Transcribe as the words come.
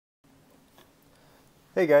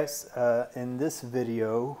Hey guys, in this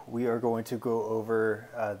video we are going to go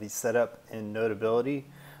over the setup in Notability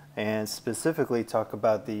and specifically talk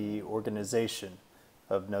about the organization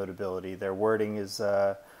of Notability. Their wording is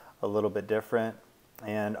a little bit different,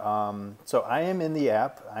 and so I am in the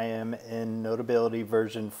app. I am in Notability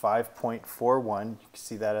version 5.41. You can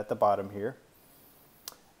see that at the bottom here,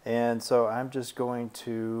 and so I'm just going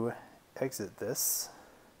to exit this,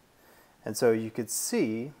 and so you could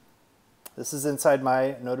see this is inside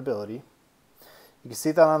my Notability. You can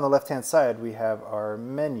see that on the left-hand side we have our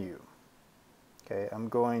menu. Okay, I'm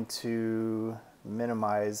going to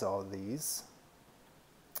minimize all of these.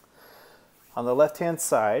 On the left-hand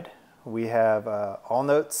side we have all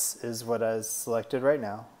notes is what is selected right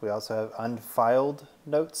now. We also have unfiled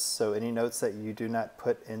notes, so any notes that you do not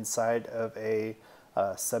put inside of a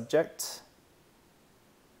subject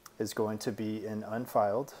is going to be in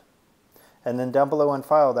unfiled. And then down below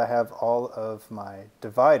unfiled, I have all of my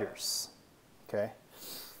dividers. Okay,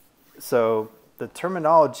 so the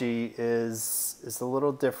terminology is a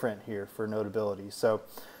little different here for Notability. So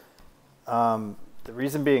the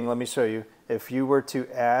reason being, let me show you. If you were to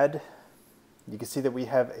add, you can see that we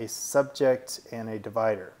have a subject and a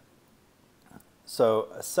divider. So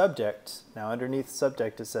a subject, now underneath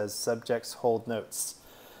subject it says subjects hold notes.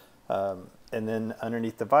 And then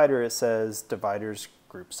underneath divider it says dividers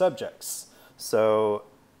group subjects. So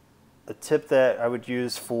a tip that I would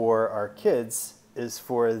use for our kids is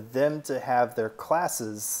for them to have their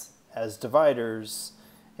classes as dividers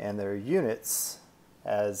and their units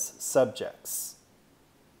as subjects.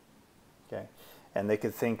 Okay, and they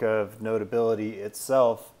could think of Notability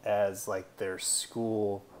itself as like their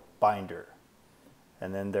school binder,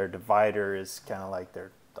 and then their divider is kind of like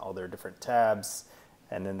all their different tabs,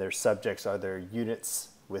 and then their subjects are their units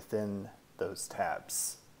within those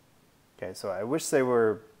tabs. Okay, so I wish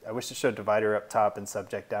it showed divider up top and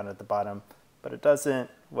subject down at the bottom, but it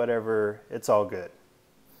doesn't. Whatever, it's all good.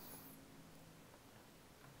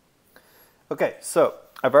 Okay, so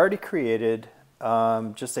I've already created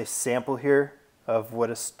just a sample here of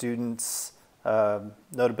what a student's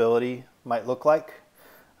Notability might look like.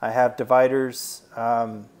 I have dividers.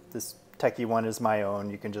 This techie one is my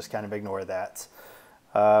own. You can just kind of ignore that.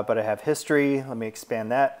 But I have history. Let me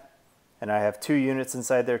expand that. And I have two units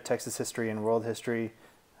inside there, Texas history and world history.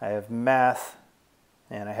 I have math,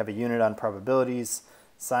 and I have a unit on probabilities.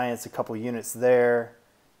 Science, a couple units there.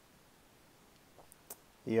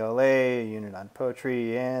 ELA, a unit on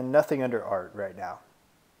poetry, and nothing under art right now.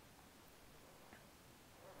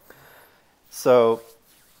 So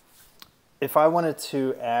if I wanted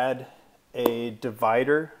to add a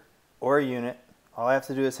divider or a unit, all I have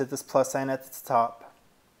to do is hit this plus sign at the top,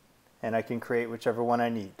 and I can create whichever one I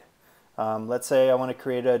need. Let's say I want to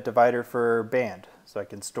create a divider for band, so I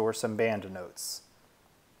can store some band notes.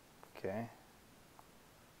 Okay,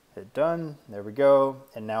 hit done, there we go,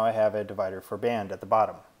 and now I have a divider for band at the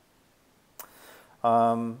bottom.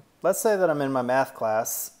 Let's say that I'm in my math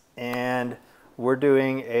class and we're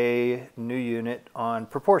doing a new unit on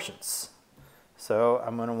proportions. So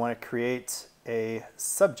I'm going to want to create a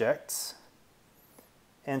subject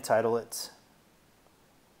and title it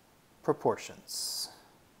Proportions.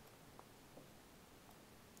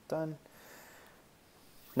 Done.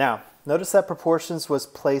 Now, notice that proportions was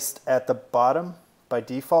placed at the bottom by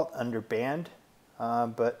default under band,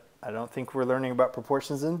 but I don't think we're learning about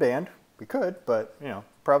proportions in band. We could, but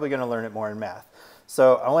probably going to learn it more in math.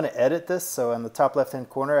 So I want to edit this. So on the top left-hand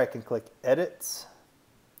corner, I can click Edit,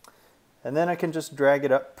 and then I can just drag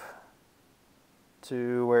it up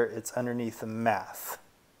to where it's underneath the math.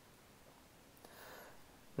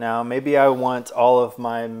 Now, maybe I want all of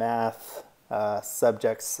my math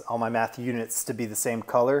subjects, all my math units to be the same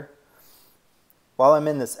color. While I'm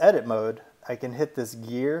in this edit mode, I can hit this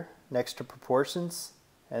gear next to proportions,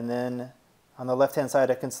 and then on the left hand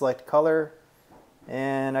side I can select color,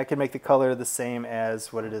 and I can make the color the same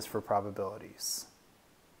as what it is for probabilities.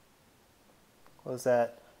 Close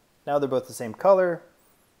that. Now they're both the same color,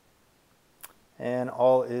 and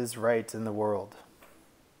all is right in the world.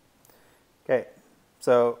 Okay,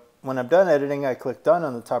 so when I'm done editing, I click done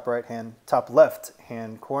on the top left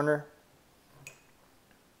hand corner,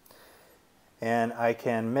 and I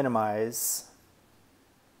can minimize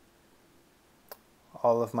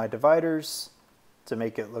all of my dividers to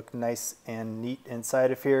make it look nice and neat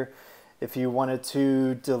inside of here. If you wanted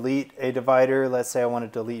to delete a divider, let's say I want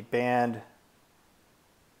to delete band,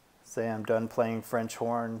 say I'm done playing French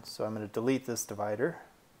horn, so I'm going to delete this divider,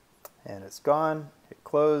 and it's gone. Hit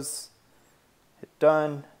close, hit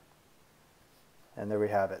done. And there we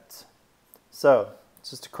have it. So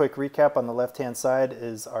just a quick recap. On the left hand side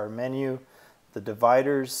is our menu. The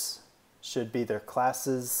dividers should be their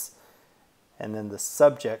classes, and then the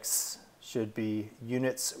subjects should be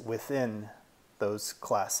units within those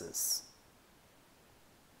classes.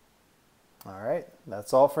 All right,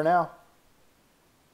 that's all for now.